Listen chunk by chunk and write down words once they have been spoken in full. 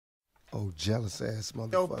Oh, jealous ass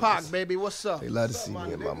motherfuckers. Yo, Pac, baby, what's up? They love to see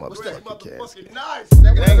me in my motherfucking casket. Nice.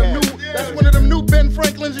 That's one of them new Ben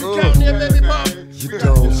Franklins you count there, baby, Bob. You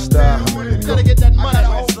don't stop. You gotta get that money.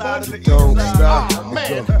 You don't stop. Oh,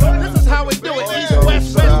 man, this is how we do it. East,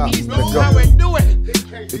 west, west, east, this is how we do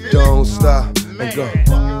it. It don't stop. It go.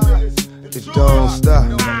 It don't stop.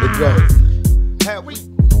 It go. Have we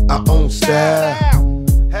Our own style.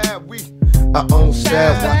 Have we Our own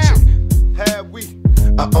style. Watch it. Have we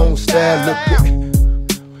Our own style. Look at it.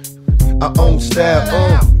 Our own style.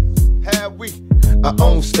 Have we Our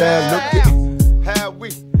own style. Look at it. Have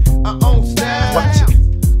we our own style? Watch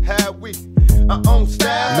it. Have we our own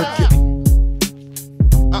style? Look at it.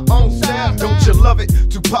 Our own style. Don't you love it?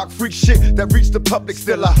 Tupac freak shit that reached the public.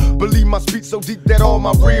 Still I believe my speech so deep that all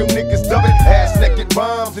my real niggas dub it. Ass naked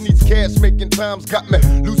rhymes and these cash making times got me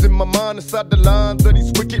losing my mind inside the lines of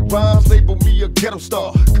these wicked rhymes. Label me a ghetto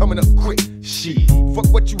star coming up quick. Shit, fuck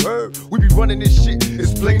what you heard. We be running this shit.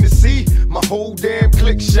 It's plain to see. My whole damn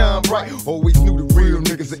clique shine bright. Always knew the real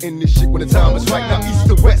niggas are in this shit when the time is right. Now east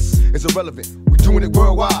to west is irrelevant. We doing it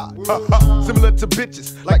worldwide. Similar to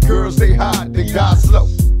bitches, like girls they hide, they die slow.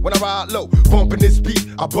 When I ride low, bumping this beat,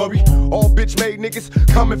 I bury all bitch made niggas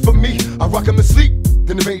coming for me. I rock 'em to sleep,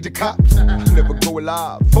 then they made the cops. I never go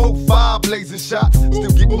alive. 4-5 blazing shots, still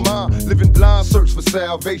getting mine. Living blind, search for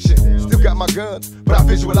salvation. Still got my guns, but I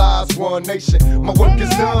visualize one nation. My work is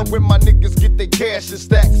done when my niggas get their cash in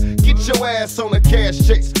stacks. Get your ass on a cash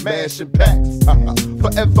chase, mashing packs.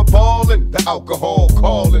 Forever ballin', the alcohol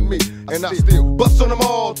calling me, and I still bust on them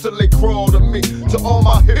all till they crawl to me. To all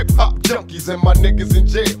my hip hop junkies and my niggas in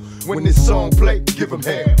jail, when this song play, give them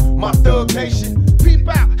hell. My thug nation. Peep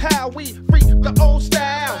out how we freak the old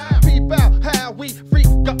style. Peep out how we freak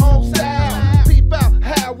the old style. Peep out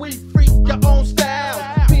how we freak the old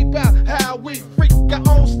style. Peep out how we freak the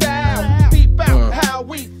old style. Peep out how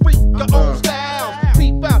we freak the old style.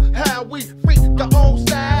 Peep out how we freak the old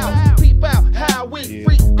style. Peep out how we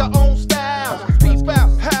freak the old style. Peep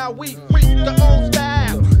out how we freak the old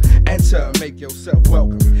style. Enter, make yourself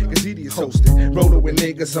welcome. Gazidi is hosting. Rolling with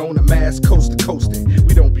niggas on the mass, coast to coasting.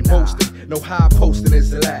 We don't be boasting. No high posting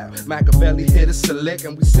is allowed. Makaveli hit us a lick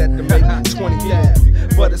and we set to make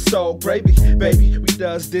 20,000. But it's all gravy, baby. We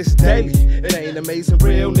does this daily. It ain't amazing,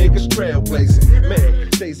 real niggas trailblazing.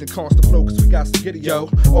 Man, stays in constant flow cause we got to get it, yo.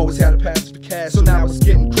 Always had a pass to the cash, so now it's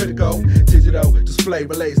getting critical. Digital display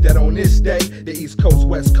relays that on this day, the East Coast,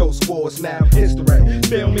 West Coast wars now history.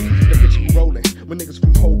 Feel me? The bitch we rolling. When niggas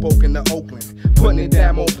from Hoboken to Oakland, putting it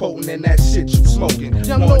down more potent than that shit you smoking.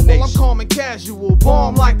 Young noble, I'm calm and casual,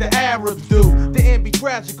 bomb like the Arabs do. The end be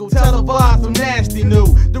tragical, televised from nasty new.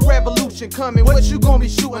 The revolution coming, what you gonna be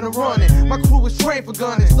shooting and running? My crew is trained for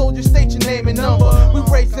gunning, soldiers state your name and number. We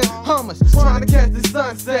racing Hummers, trying to catch the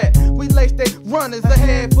sunset. We lace they runners, a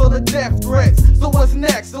head full of death threats. So what's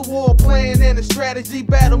next? A war plan and a strategy,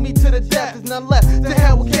 battle me to the death. There's none left, to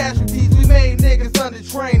hell with casualties. We made niggas under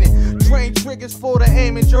training. Train triggers for the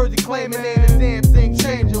aim in Jersey claiming ain't a damn thing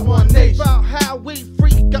changing one nation. Peep out how we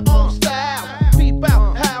freak our own style. Peep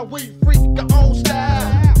out how we freak our own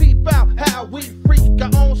style. Peep out how we freak our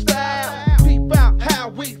own style. Peep out how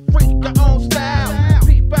we freak our own style.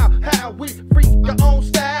 Peep out how we freak our own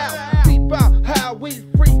style. Peep out how we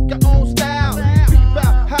freak our own style. Peep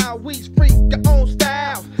out how we freak our own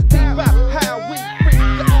style. Peep out how we freak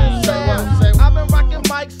our own style. I've been rocking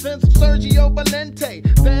mics since Sergio Valente.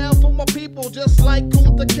 Down for my people just like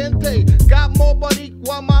Kunta Kinte. Got more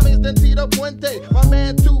Boricua mommies than Tito Puente. My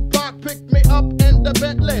man Tupac picked me up in the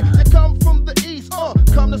Bentley. I come from the east,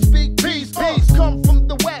 come to speak peace, peace. Come from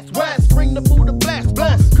the west, west, bring the Buddha bless,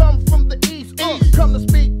 bless. Come from the east, east, come to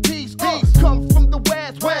speak peace, peace. Come from the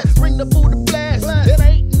west, west, bring the Buddha bless. It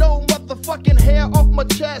ain't no motherfucking hair off my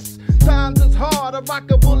chest. Times is hard, I rock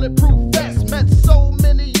a bulletproof vest. Met so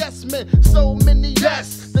many yes men, so many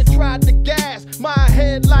yes. They tried to gas my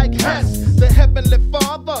head like Hess. The Heavenly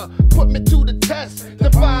Father put me to the test.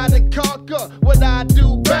 Divide and conquer what I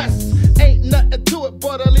do best. Ain't nothing to it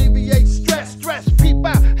but alleviate stress. Stress, peep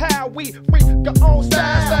out how we freak our own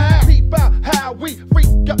style. Peep out how we freak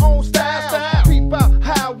our own style. Peep out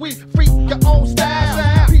how we freak our own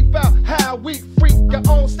style. Peep out how we freak our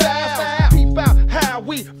own style. Peep out how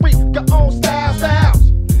we freak our own style.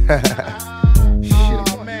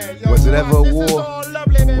 Shit. Was it ever a war?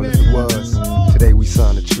 Well, if it was, today we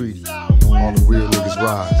signed a treaty. All the real niggas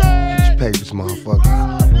rise. Get your papers,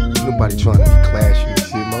 motherfuckers. Nobody trying to be clashing and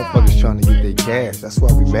shit. Motherfuckers trying to get their cash. That's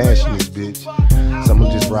why we mashing this bitch. So I'm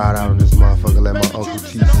gonna just ride out on this motherfucker, let my Uncle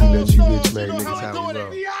TC let you bitch made niggas how we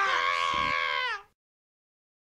roll.